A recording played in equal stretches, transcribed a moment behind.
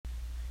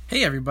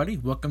Hey everybody,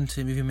 welcome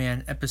to Movie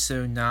Man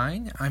Episode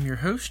 9. I'm your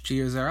host,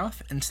 Gio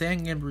Zaroff, and today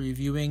I'm going to be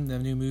reviewing the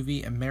new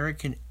movie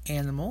American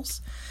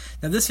Animals.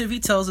 Now this movie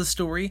tells the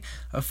story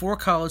of four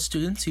college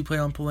students who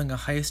plan on pulling a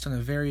heist on a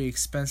very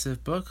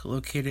expensive book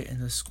located in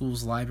the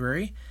school's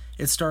library.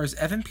 It stars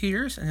Evan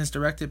Peters and is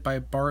directed by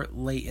Bart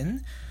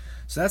Layton.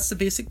 So that's the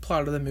basic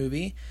plot of the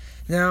movie.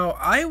 Now,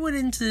 I went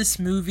into this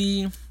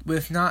movie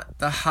with not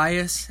the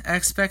highest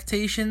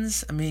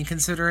expectations. I mean,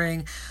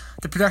 considering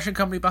the production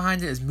company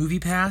behind it is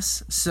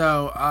MoviePass,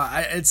 so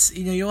it's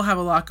you'll have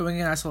a lot going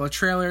in. I saw the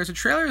trailers. The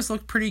trailers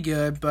look pretty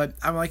good, but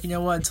I'm like, you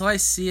know what? Until I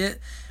see it,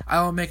 I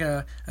don't make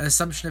an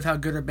assumption of how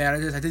good or bad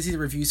it is. I did see the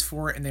reviews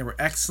for it, and they were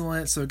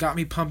excellent, so it got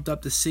me pumped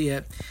up to see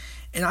it.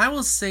 And I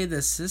will say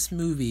this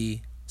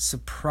movie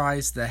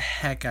surprised the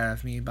heck out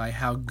of me by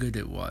how good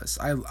it was.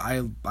 I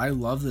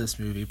love this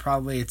movie.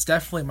 It's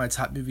definitely my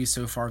top movie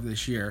so far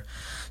this year.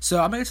 So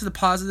I'm going to get to the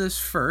positives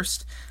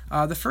first.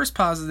 The first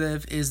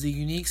positive is the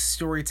unique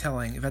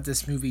storytelling that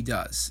this movie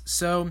does.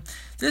 So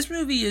this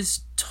movie is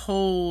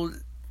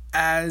told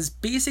as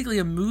basically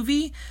a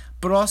movie,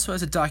 but also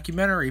as a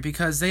documentary,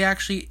 because they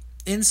actually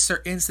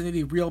insert into the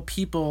movie real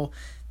people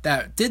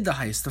that did the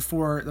heist,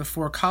 the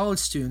four college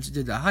students who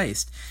did the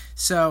heist.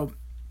 So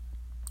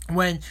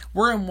when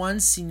we're in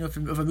one scene of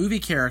a movie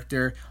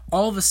character,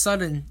 all of a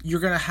sudden you're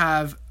going to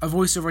have a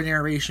voiceover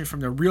narration from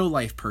the real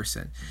life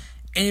person.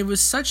 And it was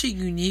such a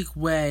unique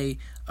way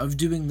of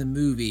doing the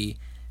movie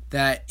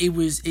that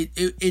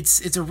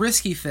it's a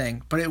risky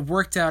thing, but it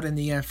worked out in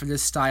the end for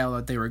this style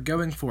that they were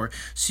going for.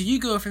 So you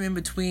go from in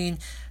between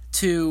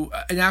to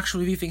an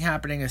actual movie thing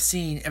happening, a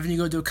scene, and then you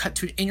go to a cut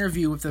to an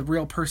interview with the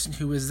real person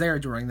who was there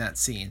during that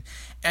scene.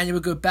 And it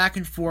would go back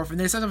and forth, and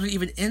they sometimes would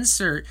even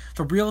insert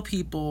the real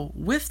people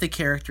with the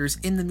characters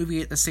in the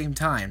movie at the same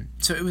time.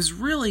 So it was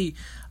really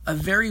a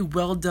very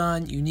well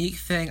done, unique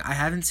thing. I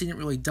haven't seen it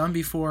really done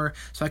before,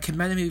 so I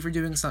commend the movie for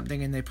doing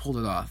something, and they pulled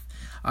it off.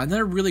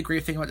 Another really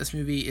great thing about this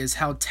movie is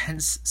how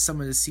tense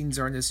some of the scenes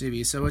are in this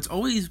movie. So it's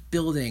always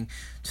building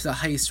to the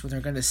heist when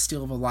they're going to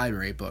steal the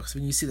library books.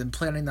 When you see them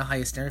planning the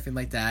heist and everything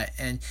like that,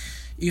 and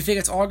you think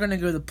it's all going to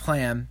go to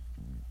plan.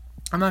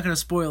 I'm not going to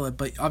spoil it,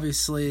 but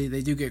obviously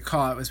they do get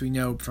caught, as we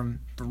know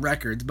from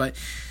records. But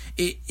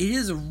it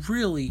is a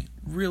really,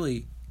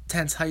 really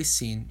tense heist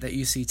scene that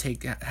you see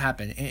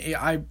happen. And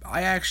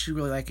I actually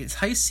really like it.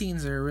 Heist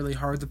scenes are really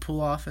hard to pull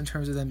off in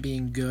terms of them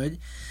being good.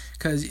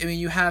 Because,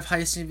 you have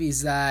heist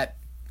movies that,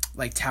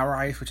 like Tower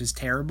Heist, which is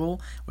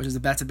terrible,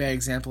 that's a bad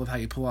example of how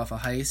you pull off a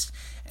heist.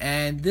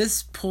 And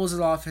this pulls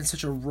it off in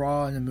such a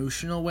raw and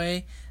emotional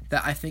way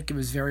that I think it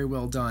was very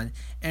well done.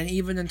 And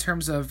even in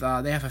terms of,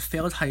 they have a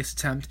failed heist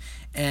attempt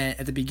and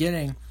at the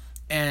beginning,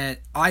 and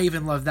I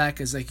even love that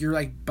because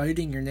you're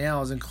biting your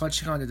nails and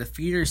clutching onto the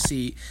feeder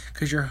seat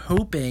because you're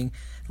hoping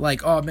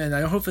oh man,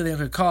 hopefully they don't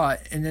get caught.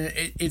 And then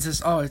it's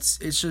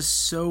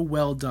just so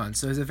well done.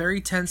 So it's a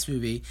very tense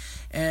movie.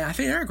 And I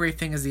think another great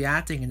thing is the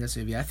acting in this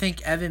movie. I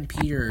think Evan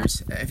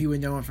Peters, if you would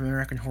know him from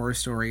American Horror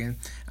Story and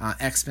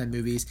X-Men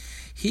movies,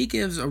 he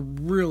gives a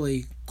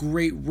really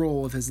great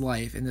role of his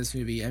life in this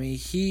movie. I mean,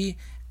 he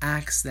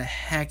acts the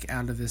heck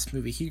out of this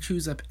movie. He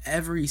chews up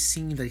every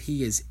scene that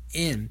he is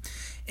in,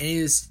 and it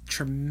is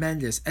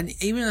tremendous. And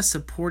even a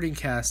supporting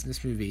cast in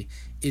this movie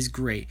is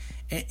great.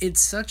 And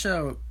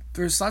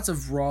there's lots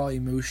of raw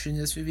emotion in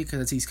this movie because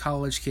it's these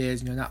college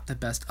kids, not the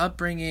best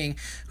upbringing,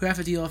 who have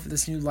to deal with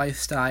this new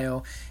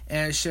lifestyle,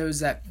 and it shows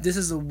that this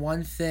is the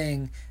one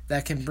thing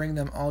that can bring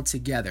them all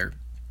together.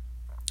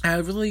 I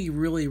really,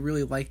 really,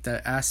 really like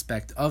that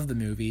aspect of the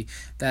movie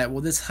that,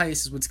 this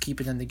heist is what's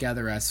keeping them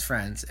together as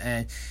friends.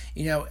 And,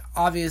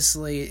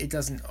 obviously it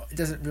doesn't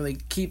really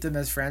keep them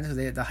as friends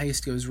because the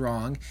heist goes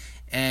wrong.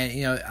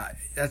 And,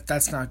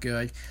 that's not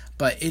good.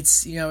 But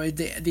it's,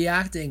 the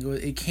acting,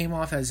 it came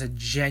off as a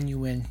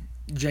genuine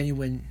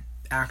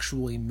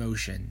actual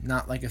emotion,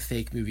 not like a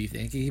fake movie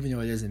thing, even though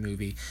it is a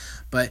movie.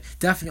 But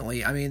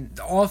definitely,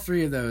 all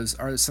three of those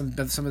are some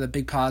of the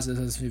big positives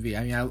of this movie.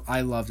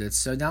 I loved it.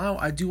 So now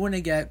I do want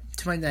to get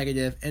to my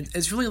negative, and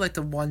it's really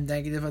the one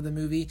negative of the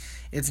movie.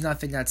 It's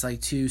nothing that's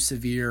too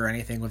severe or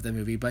anything with the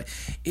movie, but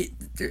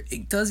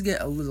it does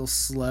get a little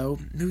slow.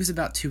 The movie's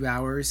about 2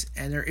 hours,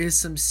 and there is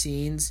some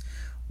scenes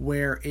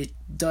where it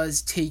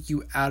does take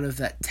you out of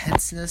that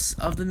tenseness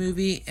of the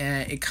movie,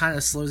 and it kind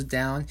of slows it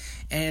down,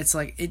 and it's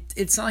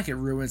it's not like it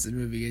ruins the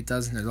movie, it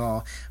doesn't at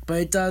all,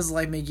 but it does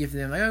make you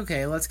think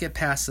okay, let's get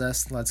past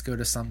this, let's go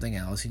to something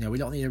else. We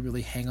don't need to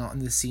really hang out in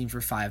the scene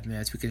for 5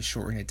 minutes, we can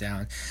shorten it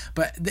down.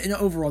 But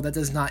overall, that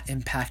does not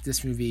impact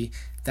this movie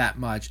that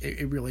much.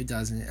 It really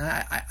doesn't.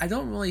 And I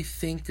don't really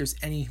think there's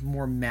any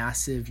more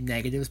massive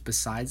negatives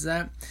besides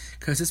that,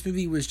 because this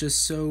movie was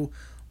just so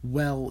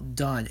well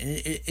done.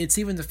 And it's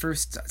even the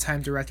first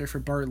time director for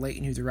Bart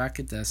Layton who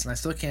directed this, and I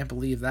still can't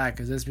believe that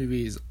because this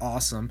movie is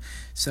awesome.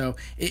 So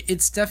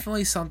it's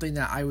definitely something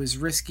that I was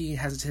risky and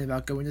hesitant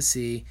about going to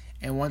see,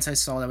 and once I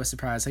saw it, I was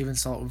surprised. I even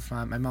saw it with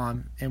my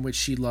mom, in which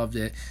she loved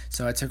it,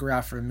 so I took her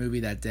out for a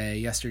movie that day,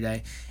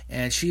 yesterday,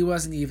 and she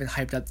wasn't even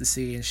hyped up to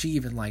see it, and she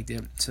even liked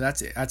it. So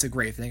that's a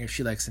great thing if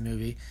she likes the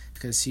movie,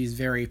 because she's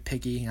very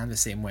picky. I'm the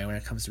same way when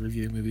it comes to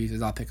reviewing movies,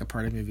 is I'll pick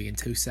apart a movie in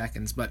 2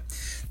 seconds. But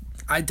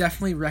I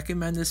definitely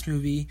recommend this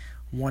movie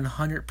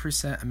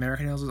 100%.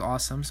 American Animals is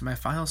awesome. So my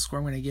final score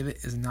I'm going to give it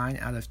is 9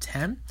 out of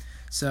 10.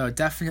 So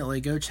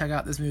definitely go check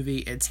out this movie.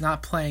 It's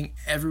not playing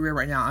everywhere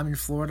right now. I'm in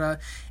Florida,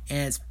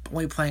 and it's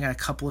only playing at a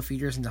couple of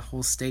theaters in the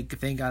whole state.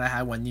 Thank God I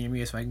had one near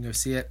me so I can go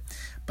see it.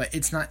 But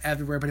it's not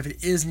everywhere. But if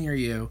it is near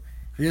you,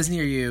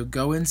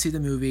 go and see the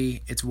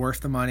movie. It's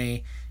worth the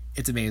money.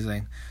 It's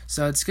amazing.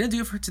 So it's going to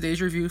do it for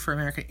today's review for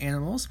American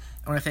Animals.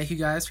 I want to thank you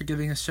guys for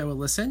giving this show a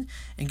listen,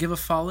 and give a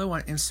follow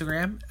on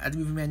Instagram at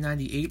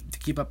TheMovieMan98 to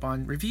keep up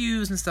on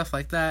reviews and stuff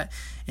like that,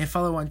 and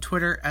follow on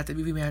Twitter at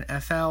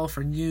TheMovieManFL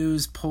for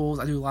news, polls.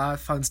 I do a lot of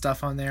fun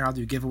stuff on there. I'll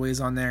do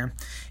giveaways on there.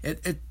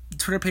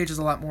 Twitter page is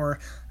a lot more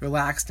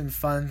relaxed and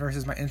fun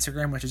versus my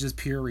Instagram, which is just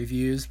pure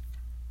reviews.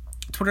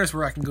 Twitter is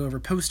where I can go over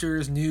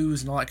posters,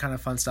 news, and all that kind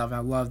of fun stuff. I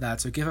love that.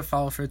 So give a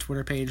follow for the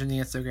Twitter page and the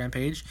Instagram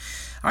page.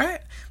 All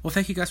right. Well,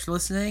 thank you guys for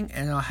listening,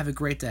 and have a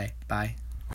great day. Bye.